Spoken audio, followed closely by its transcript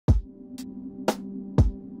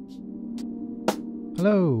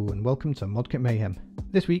Hello and welcome to Modkit Mayhem.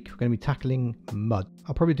 This week we're going to be tackling mud.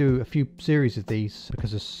 I'll probably do a few series of these because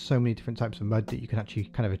there's so many different types of mud that you can actually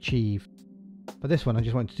kind of achieve. But this one I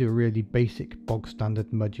just wanted to do a really basic bog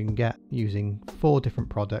standard mud you can get using 4 different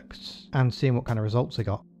products and seeing what kind of results I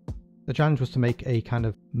got. The challenge was to make a kind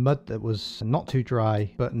of mud that was not too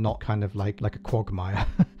dry but not kind of like a quagmire.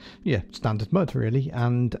 Yeah, standard mud really.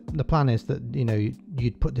 And the plan is that, you know,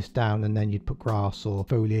 you'd put this down and then you'd put grass or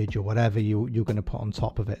foliage or whatever you're going to put on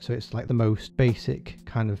top of it. So it's like the most basic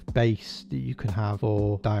kind of base that you can have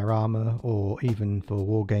for diorama or even for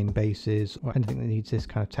wargame bases or anything that needs this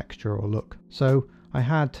kind of texture or look. So I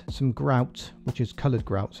had some grout, which is coloured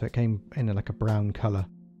grout, so it came in like a brown colour.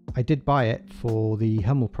 I did buy it for the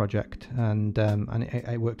Hummel project and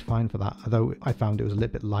it worked fine for that, although I found it was a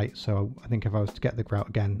little bit light, so I think if I was to get the grout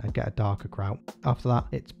again I'd get a darker grout. After that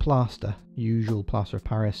it's plaster, usual plaster of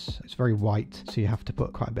Paris. It's very white, so you have to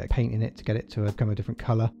put quite a bit of paint in it to get it to become a different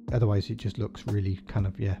colour, otherwise it just looks really kind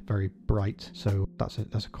of very bright, so that's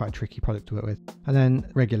a quite a tricky product to work with. And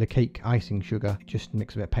then regular cake icing sugar, just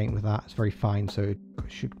mix a bit of paint with that. It's very fine, so it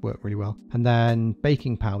should work really well. And then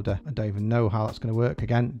baking powder, I don't even know how that's going to work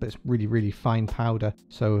again, but it's really fine powder,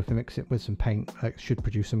 so if I mix it with some paint it should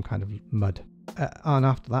produce some kind of mud. And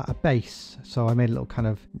after that a base, so I made a little kind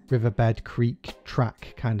of riverbed creek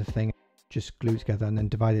track kind of thing, just glued together and then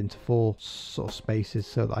divided into 4 sort of spaces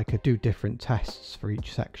so that I could do different tests for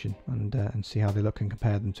each section and see how they look and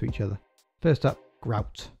compare them to each other. First up,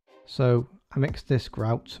 grout. So I mixed this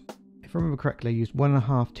grout. If I remember correctly, I used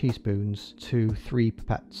 1.5 teaspoons to 3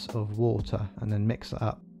 pipettes of water and then mix it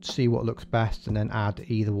up, see what looks best, and then add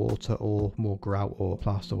either water or more grout or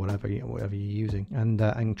plaster, whatever you're using, and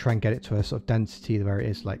try and get it to a sort of density where it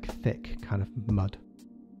is like thick kind of mud.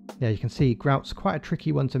 Yeah, you can see grout's quite a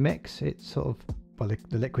tricky one to mix. It's sort of, well,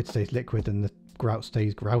 the liquid stays liquid and the grout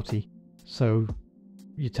stays grouty, so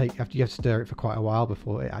you have to stir it for quite a while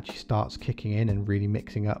before it actually starts kicking in and really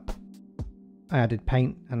mixing up. I added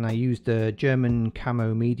paint and I used the German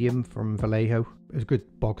camo medium from Vallejo. It was a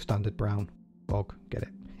good bog standard brown. Bog, get it?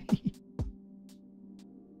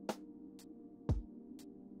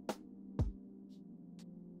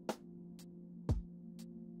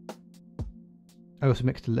 I also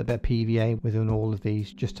mixed a little bit of PVA within all of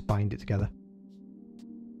these just to bind it together.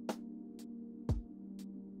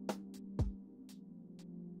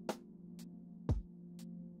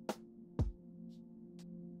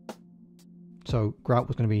 So grout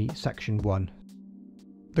was going to be section 1.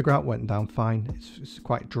 The grout went down fine. It's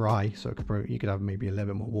quite dry, so you could have maybe a little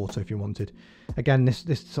bit more water if you wanted. Again, this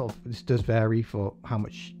does vary for how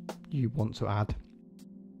much you want to add,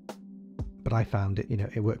 but I found it,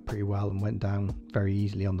 it worked pretty well and went down very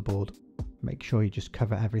easily on the board. Make sure you just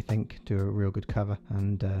cover everything, do a real good cover,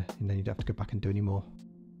 and then you don't have to go back and do any more.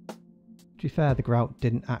 To be fair, the grout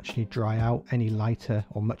didn't actually dry out any lighter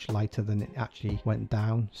or much lighter than it actually went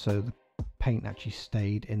down, so the paint actually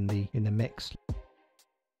stayed in the mix.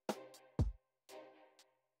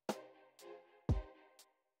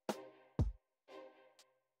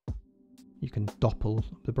 You can dopple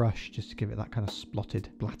the brush just to give it that kind of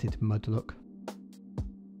blatted mud look.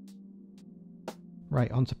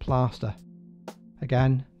 Right, onto plaster.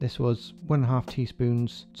 Again, this was 1.5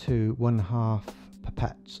 teaspoons to 1.5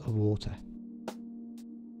 pipettes of water.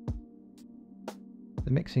 The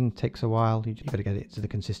mixing takes a while. You've got to get it to the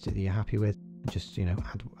consistency you're happy with. Just,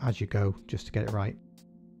 add as you go just to get it right.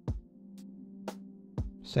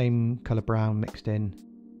 Same colour brown mixed in.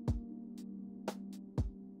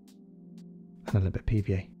 And a little bit of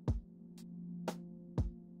PVA.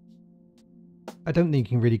 I don't think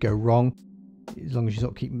you can really go wrong as long as you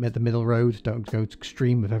sort of keep the middle road. Don't go to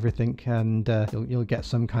extreme with everything, and you'll get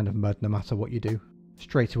some kind of mud no matter what you do.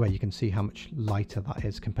 Straight away you can see how much lighter that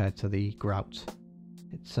is compared to the grout.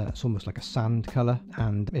 It's almost like a sand colour,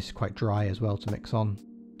 and it's quite dry as well to mix on.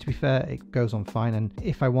 To be fair, it goes on fine, and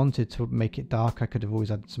if I wanted to make it dark I could have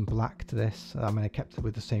always added some black to this. I kept it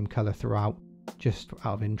with the same colour throughout, just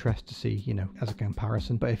out of interest to see, as a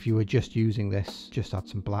comparison. But if you were just using this, just add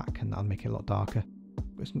some black and that'll make it a lot darker.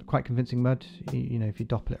 It's quite convincing mud. If you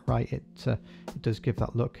dopple it right, it does give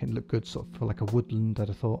that look. It looked good sort of for like a woodland, I'd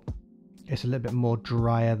have thought. It's a little bit more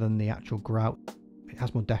drier than the actual grout. It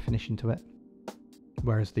has more definition to it,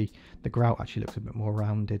 whereas the grout actually looks a bit more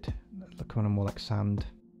rounded, look kind of more like sand.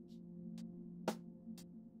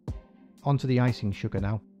 Onto the icing sugar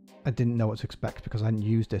now. I didn't know what to expect because I hadn't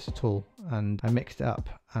used this at all, and I mixed it up,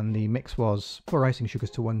 and the mix was 4 icing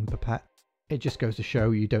sugars to 1 pipette. It just goes to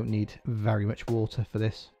show you don't need very much water for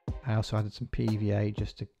this. I also added some PVA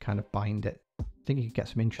just to kind of bind it. I think you could get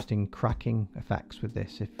some interesting cracking effects with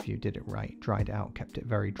this if you did it right, dried it out, kept it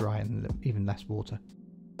very dry and even less water.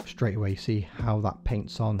 Straight away you see how that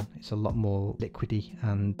paints on. It's a lot more liquidy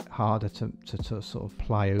and harder to sort of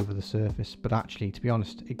apply over the surface, but actually, to be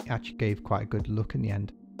honest, it actually gave quite a good look in the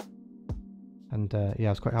end. And yeah,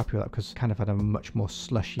 I was quite happy with that because it kind of had a much more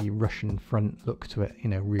slushy Russian front look to it, you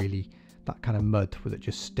know, really that kind of mud where it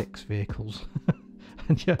just sticks vehicles.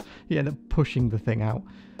 And yeah, you end up pushing the thing out.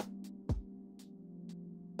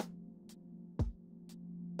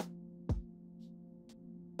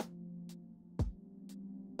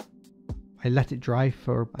 I let it dry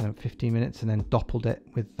for, I don't know, 15 minutes and then doppled it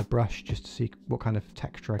with the brush just to see what kind of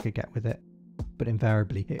texture I could get with it. But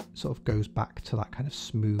invariably it sort of goes back to that kind of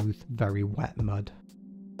smooth, very wet mud.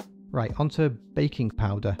 Right, onto baking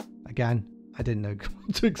powder. Again, I didn't know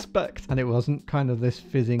what to expect, and it wasn't kind of this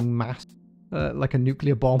fizzing mass like a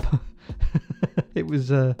nuclear bomb. It was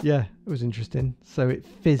yeah, it was interesting. So it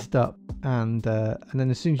fizzed up, and then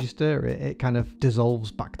as soon as you stir it, it kind of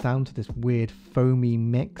dissolves back down to this weird foamy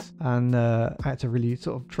mix, and I had to really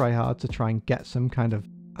sort of try hard to try and get some kind of,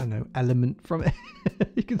 I don't know, element from it.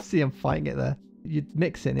 You can see I'm fighting it there. You'd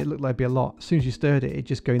mix it and it looked like it'd be a lot. As soon as you stirred it, it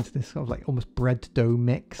just go into this sort of like almost bread dough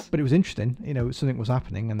mix. But it was interesting, you know, something was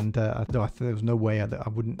happening, and I thought there was no way that I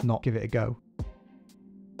wouldn't not give it a go.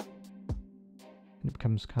 And it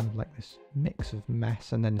becomes kind of like this mix of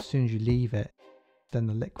mess, and then as soon as you leave it, then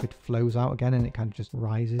the liquid flows out again and it kind of just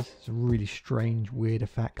rises. It's a really strange, weird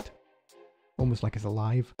effect. Almost like it's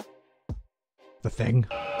alive. The thing.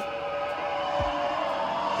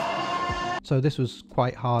 So this was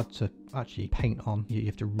quite hard to actually paint on. You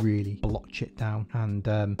have to really blotch it down, and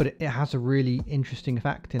but it has a really interesting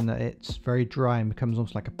effect in that it's very dry and becomes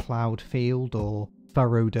almost like a ploughed field or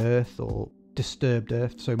furrowed earth or disturbed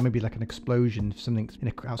earth. So maybe like an explosion, if something's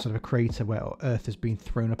outside of a crater where earth has been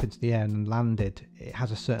thrown up into the air and landed, it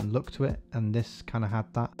has a certain look to it, and this kind of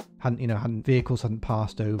had that. Vehicles hadn't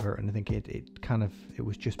passed over, and I think it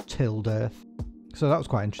was just tilled earth. So that was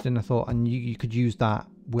quite interesting, I thought, and you could use that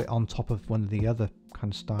on top of one of the other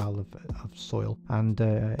kind of style of soil, and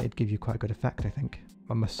it'd give you quite a good effect, I think.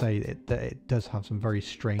 I must say that it does have some very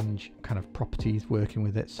strange kind of properties working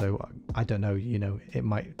with it, so I don't know, you know, it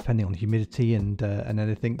might, depending on humidity and then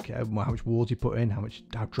I think how much water you put in,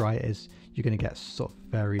 how dry it is, you're going to get sort of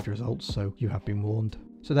varied results, so you have been warned.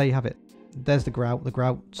 So there you have it. There's the grout. The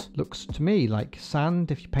grout looks to me like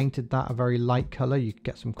sand. If you painted that a very light colour, you could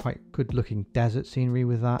get some quite good looking desert scenery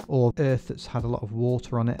with that, or earth that's had a lot of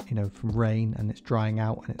water on it, you know, from rain, and it's drying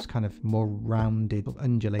out and it's kind of more rounded,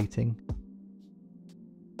 undulating.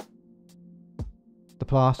 The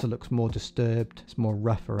plaster looks more disturbed, it's more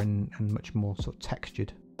rougher and much more sort of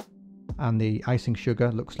textured. And the icing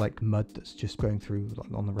sugar looks like mud that's just going through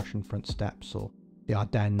on the Russian front steps or the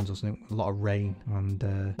Ardennes or something, a lot of rain, and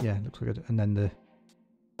yeah, it looks good. And then the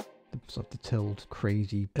sort of the tilled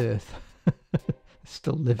crazy earth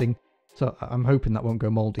still living, so I'm hoping that won't go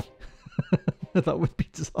mouldy. That would be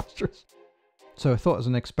disastrous. So I thought as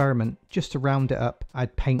an experiment, just to round it up,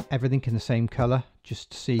 I'd paint everything in the same colour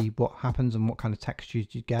just to see what happens and what kind of textures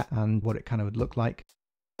you'd get and what it kind of would look like.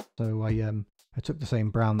 So I took the same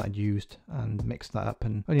brown that I'd used and mixed that up,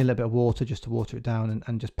 and only a little bit of water just to water it down,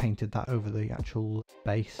 and just painted that over the actual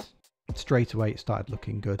base. Straight away it started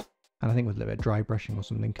looking good, and I think with a little bit of dry brushing or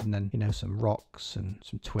something, and then, you know, some rocks and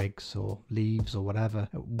some twigs or leaves or whatever,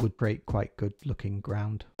 it would create quite good looking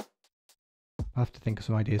ground. I'll have to think of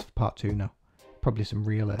some ideas for part 2 now. Probably some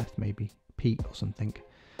real earth, maybe peat or something,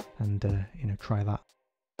 and you know, try that.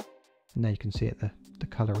 And there you can see it, the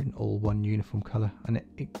colour in all one uniform colour, and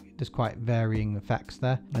there's quite varying effects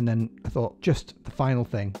there. And then I thought, just the final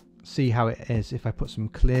thing, see how it is if I put some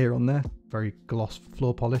clear on there, very gloss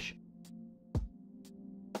floor polish,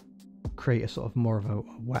 create a sort of more of a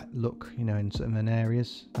wet look, you know, in certain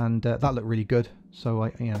areas, and that looked really good. So I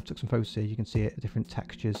took some photos here, you can see it, different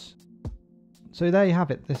textures. So there you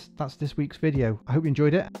have it. That's this week's video. I hope you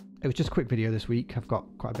enjoyed it. It was just a quick video this week. I've got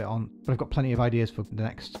quite a bit on, but I've got plenty of ideas for the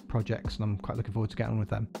next projects, and I'm quite looking forward to getting on with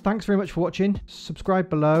them. Thanks very much for watching. Subscribe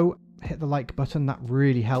below. Hit the like button. That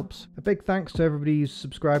really helps. A big thanks to everybody who's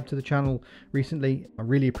subscribed to the channel recently. I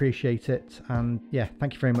really appreciate it. And yeah,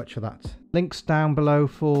 thank you very much for that. Links down below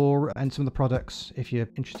and some of the products if you're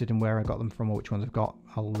interested in where I got them from or which ones I've got.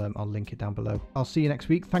 I'll link it down below. I'll see you next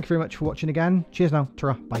week. Thank you very much for watching again. Cheers now.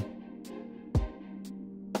 Ta-ra. Bye.